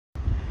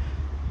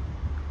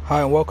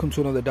Hi and welcome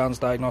to another Dans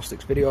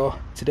Diagnostics video.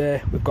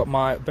 Today we've got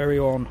my very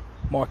own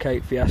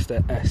MK8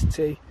 Fiesta ST,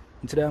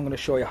 and today I'm going to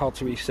show you how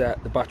to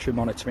reset the battery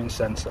monitoring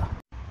sensor.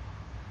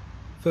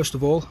 First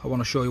of all, I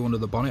want to show you under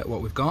the bonnet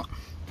what we've got.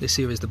 This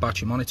here is the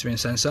battery monitoring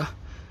sensor.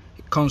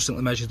 It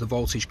constantly measures the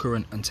voltage,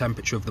 current and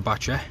temperature of the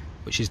battery,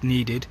 which is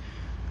needed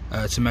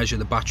to measure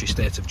the battery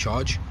state of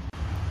charge.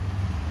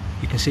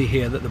 You can see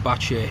here that the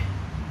battery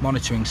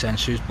monitoring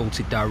sensor is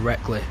bolted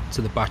directly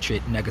to the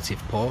battery negative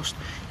post.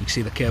 You can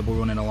see the cable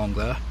running along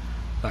there.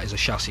 That is a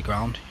chassis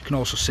ground. You can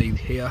also see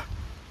here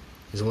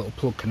is a little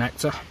plug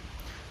connector.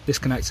 This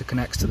connector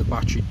connects to the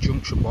battery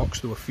junction box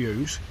through a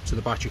fuse to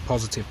the battery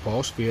positive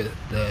post via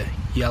the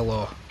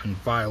yellow and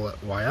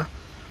violet wire,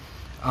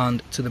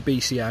 and to the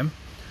BCM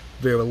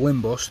via a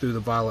limb bus through the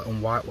violet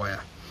and white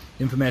wire.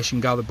 Information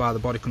gathered by the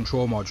body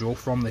control module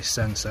from this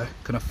sensor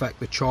can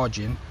affect the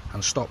charging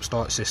and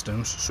stop-start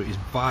systems, so it is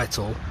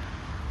vital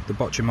the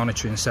battery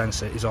monitoring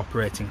sensor is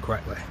operating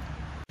correctly.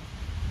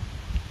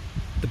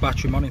 The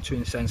battery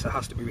monitoring sensor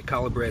has to be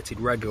recalibrated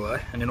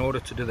regularly, and in order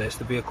to do this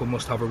the vehicle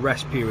must have a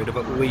rest period of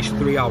at least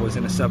 3 hours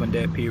in a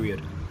 7-day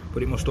period,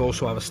 but it must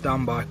also have a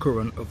standby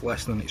current of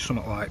less than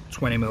something like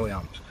 20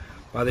 milliamps.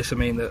 By this I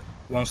mean that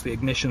once the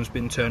ignition's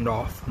been turned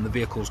off and the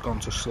vehicle's gone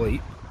to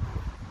sleep,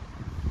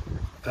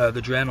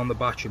 the drain on the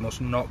battery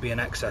must not be in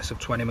excess of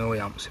 20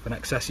 milliamps. If an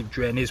excessive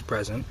drain is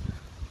present,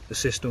 the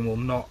system will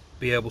not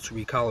be able to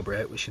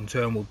recalibrate, which in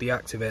turn will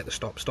deactivate the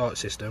stop-start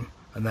system,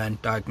 and then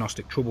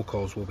diagnostic trouble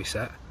codes will be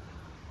set.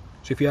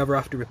 So if you ever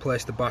have to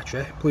replace the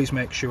battery, please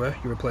make sure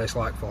you replace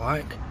like for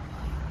like.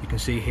 You can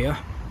see here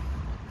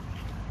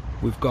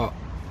we've got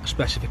a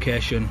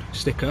specification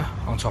sticker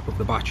on top of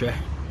the battery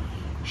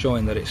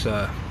showing that it's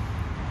a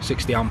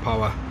 60 amp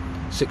hour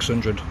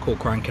 600 cold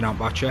cranking amp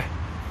battery.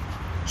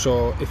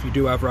 So if you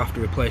do ever have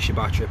to replace your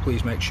battery,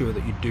 please make sure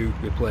that you do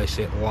replace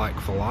it like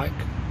for like.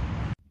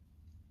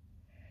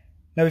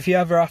 Now if you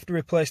ever have to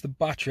replace the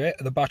battery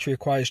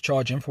requires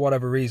charging for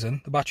whatever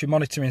reason, the battery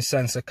monitoring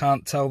sensor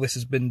can't tell this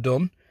has been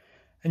done,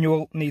 and you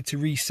will need to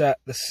reset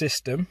the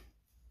system,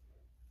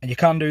 and you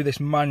can do this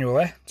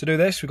manually. To do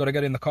this we've got to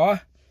get in the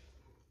car,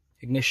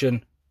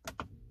 ignition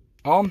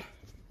on,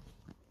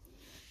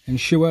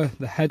 ensure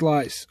the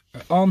headlights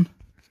are on,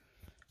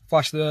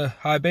 flash the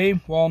high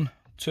beam, 1,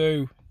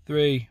 2,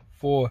 3,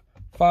 4,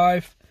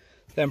 5,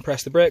 then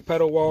press the brake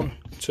pedal, 1,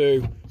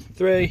 2,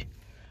 3.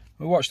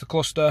 We watch the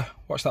cluster,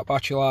 watch that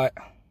battery light.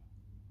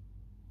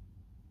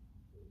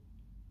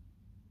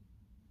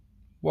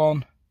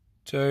 1,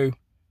 2,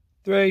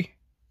 3.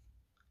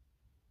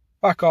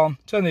 Back on,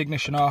 turn the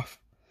ignition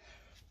off.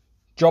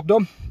 Job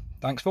done.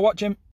 Thanks for watching.